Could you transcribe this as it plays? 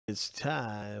It's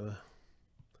time.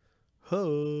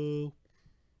 Ho!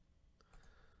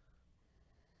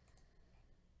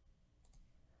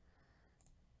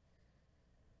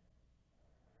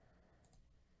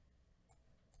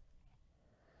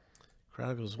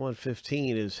 Chronicles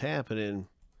 115 is happening.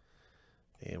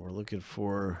 And we're looking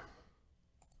for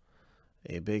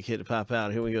a big hit to pop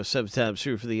out. Here we go. 7 times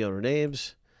through for the owner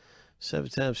names. 7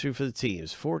 times through for the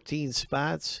teams. 14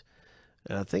 spots.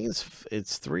 And I think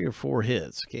it's 3 or 4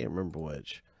 hits. Can't remember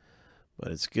which.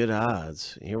 But it's good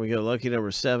odds. Here we go. Lucky number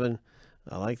 7.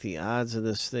 I like the odds of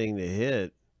this thing to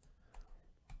hit.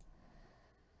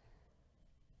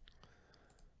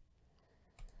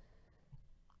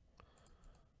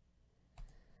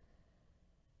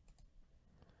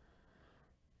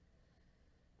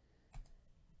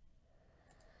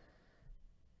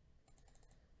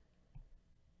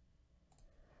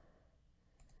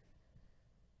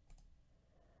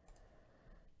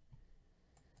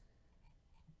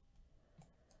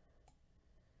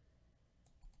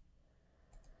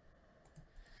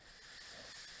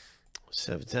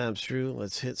 Seven times through.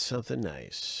 Let's hit something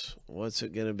nice. What's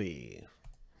it going to be?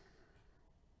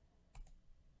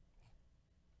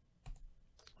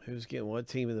 Who's getting what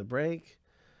team in the break?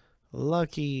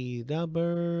 Lucky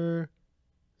number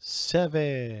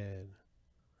 7.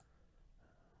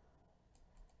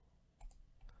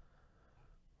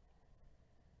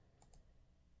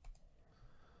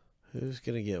 Who's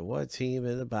going to get what team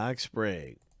in the box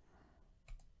break?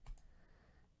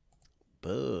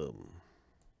 Boom.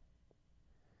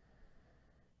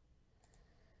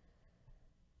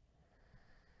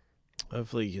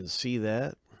 Hopefully you can see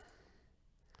that.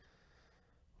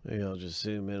 Maybe I'll just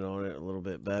zoom in on it a little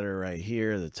bit better right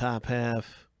here. The top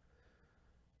half.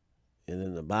 And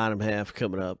then the bottom half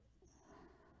coming up.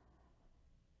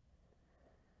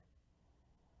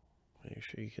 Make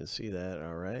sure you can see that.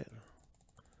 All right.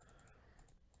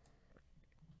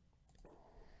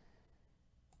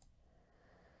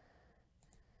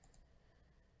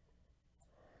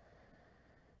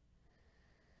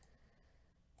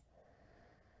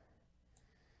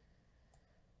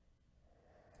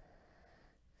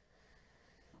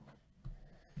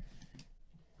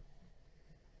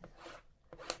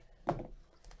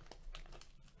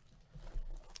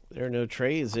 There are no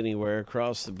trades anywhere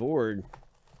across the board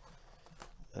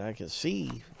that I can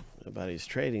see. Nobody's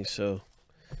trading, so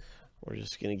we're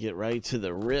just going to get right to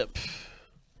the rip.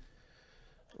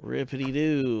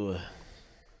 Rippity-doo.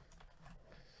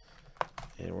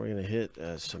 And we're going to hit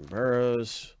some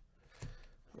burrows.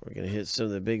 We're going to hit some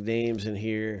of the big names in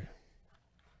here.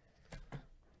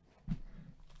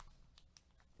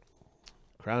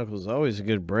 Chronicles is always a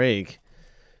good break.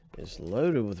 It's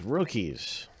loaded with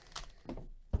rookies.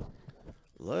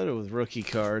 Loaded with rookie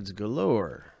cards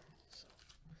galore.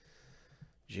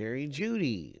 Jerry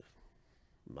Jeudy,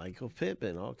 Michael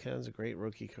Pittman, all kinds of great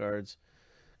rookie cards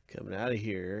coming out of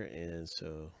here. And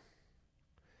so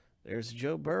there's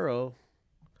Joe Burrow.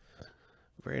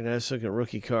 Very nice looking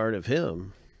rookie card of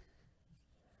him.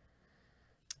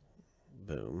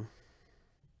 Boom.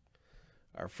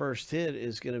 Our first hit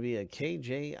is going to be a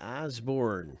KJ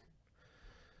Osborne.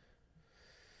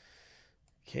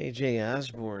 KJ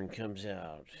Osborne comes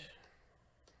out.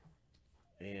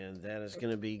 And that is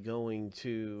going to be going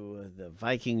to the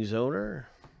Vikings owner.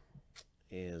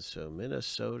 And so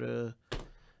Minnesota,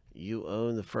 you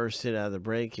own the first hit out of the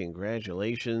break.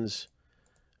 Congratulations,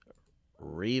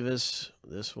 Revis.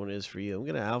 This one is for you. I'm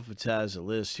going to alphabetize the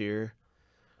list here.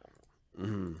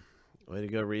 Way to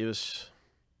go, Revis.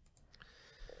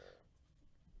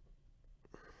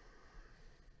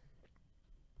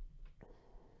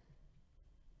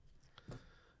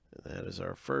 And that is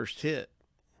our first hit.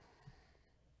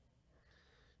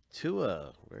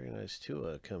 Tua, very nice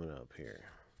Tua coming up here.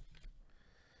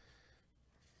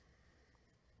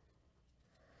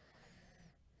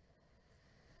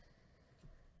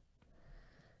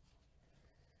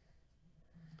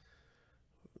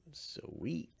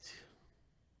 Sweet.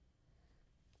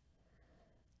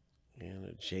 And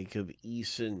a Jacob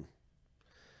Eason,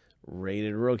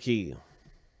 rated rookie.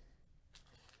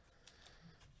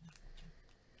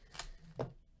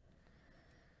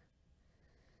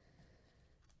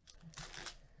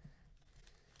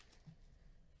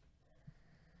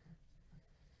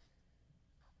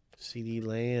 CeeDee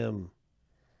Lamb,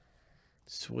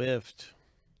 Swift,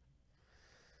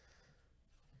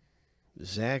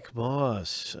 Zach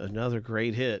Moss, another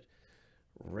great hit.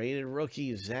 Rated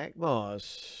rookie Zach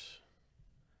Moss.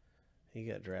 He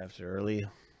got drafted early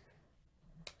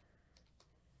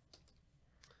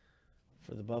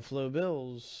for the Buffalo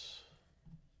Bills.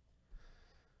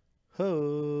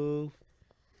 Ho!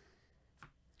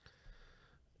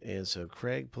 And so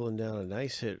Craig pulling down a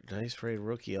nice hit, nice rated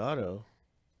rookie auto.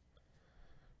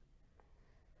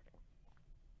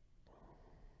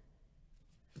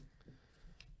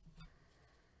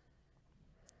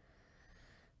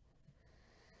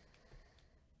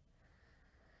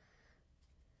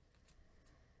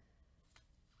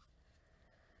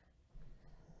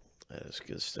 That is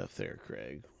good stuff there,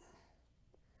 Craig.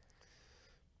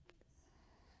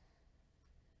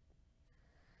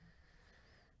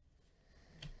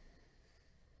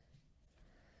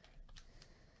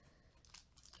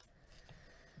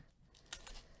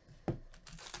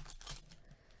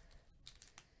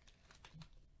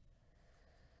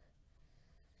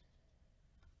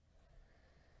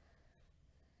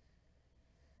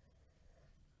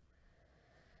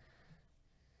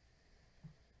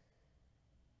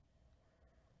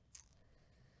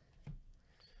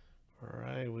 All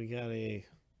right, we got a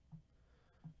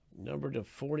number to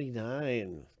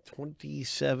 49,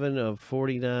 27 of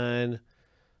 49,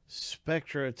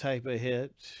 Spectra type of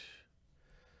hit.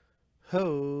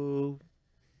 Ho!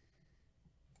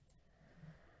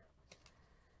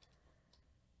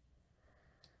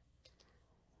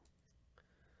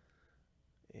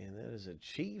 And that is a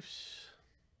Chiefs.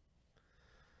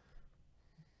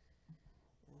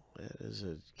 That is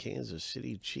a Kansas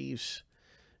City Chiefs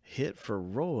hit for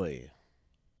Roy.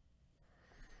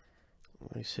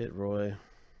 Nice hit, Roy.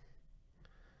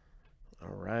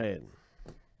 All right.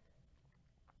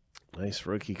 Nice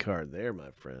rookie card there,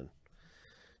 my friend.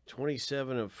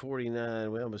 27 of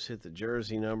 49. We almost hit the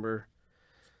jersey number.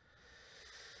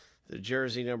 The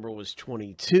jersey number was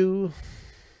 22.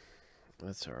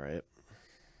 That's all right.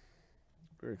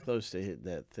 Very close to hitting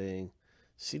that thing.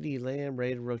 CD Lamb,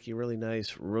 rated rookie, really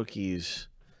nice rookies.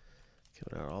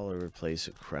 Coming out all over the place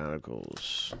at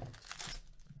Chronicles.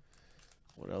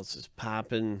 What else is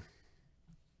popping?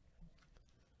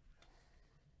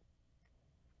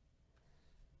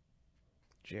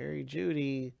 Jerry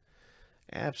Jeudy,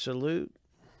 absolute.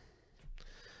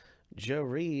 Joe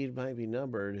Reed might be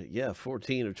numbered. Yeah,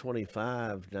 14 of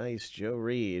 25. Nice, Joe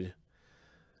Reed.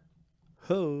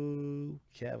 Ho,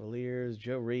 Cavaliers,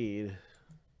 Joe Reed.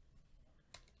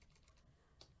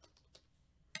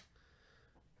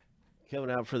 Coming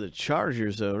out for the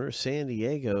Chargers owner, San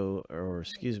Diego, or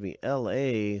excuse me,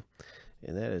 L.A.,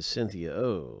 and that is Cynthia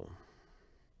O.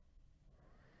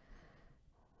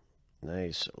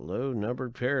 Nice, low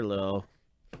numbered parallel.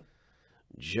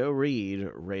 Joe Reed,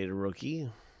 rated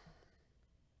rookie.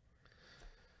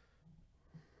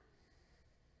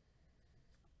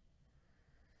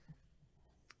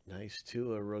 Nice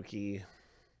Tua rookie.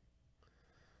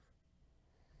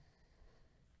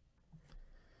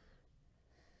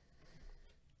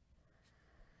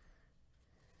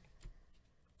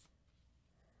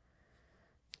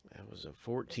 That was a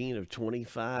 14 of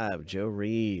 25, Joe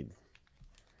Reed.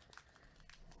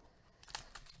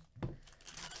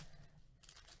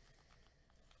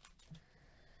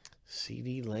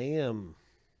 CD Lamb.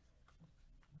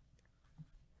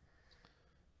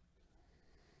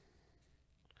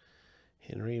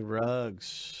 Henry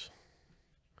Ruggs.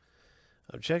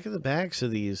 I'm checking the backs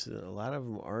of these. A lot of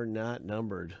them are not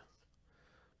numbered.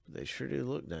 But they sure do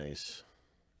look nice.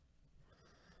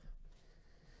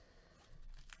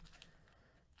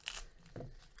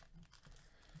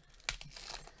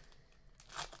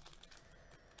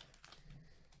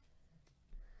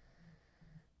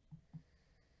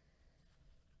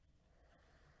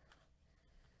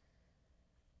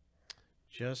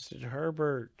 Justin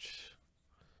Herbert.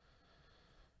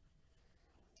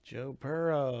 Joe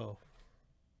Burrow.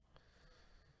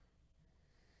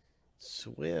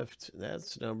 Swift.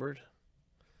 That's numbered.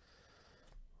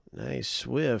 Nice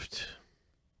Swift.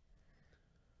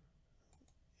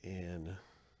 And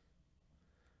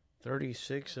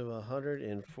 36 of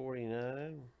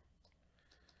 149.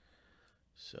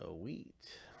 Sweet.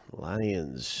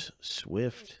 Lions.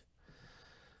 Swift.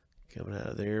 Coming out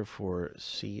of there for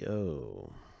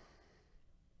CO.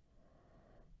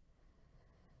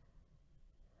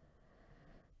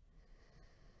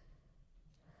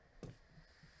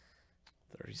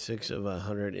 Six of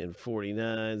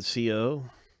 149, CO.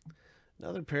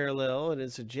 Another parallel, and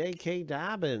it's a J.K.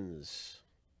 Dobbins.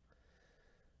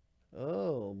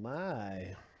 Oh,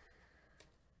 my.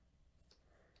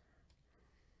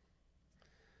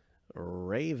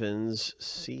 Ravens,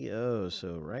 CO.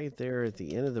 So right there at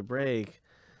the end of the break,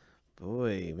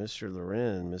 boy, Mr.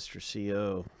 Loren, Mr.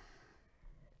 CO.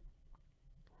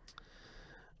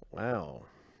 Wow.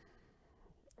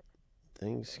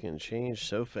 Things can change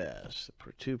so fast.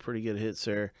 Two pretty good hits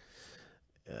there.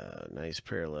 Nice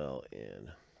parallel and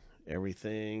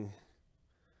everything.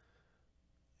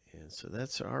 And so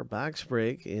that's our box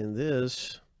break in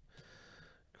this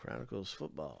Chronicles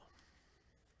football.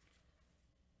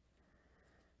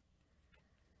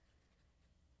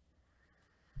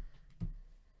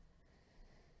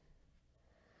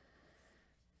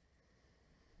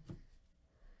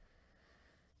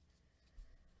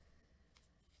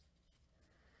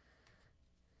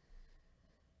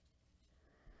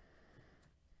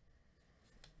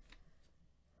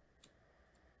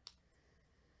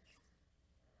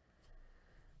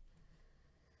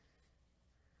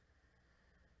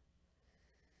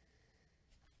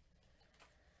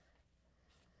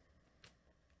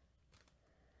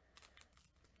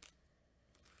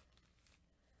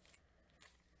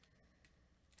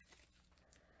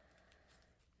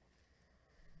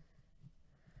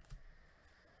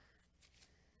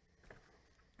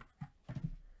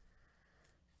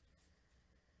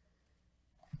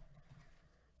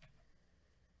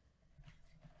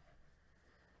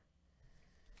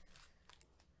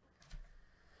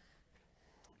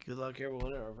 Good luck,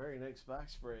 everyone, in our very next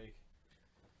box break.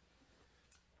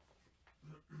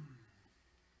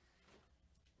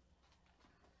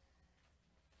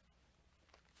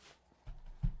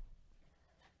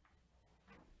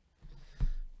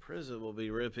 Prism will be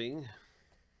ripping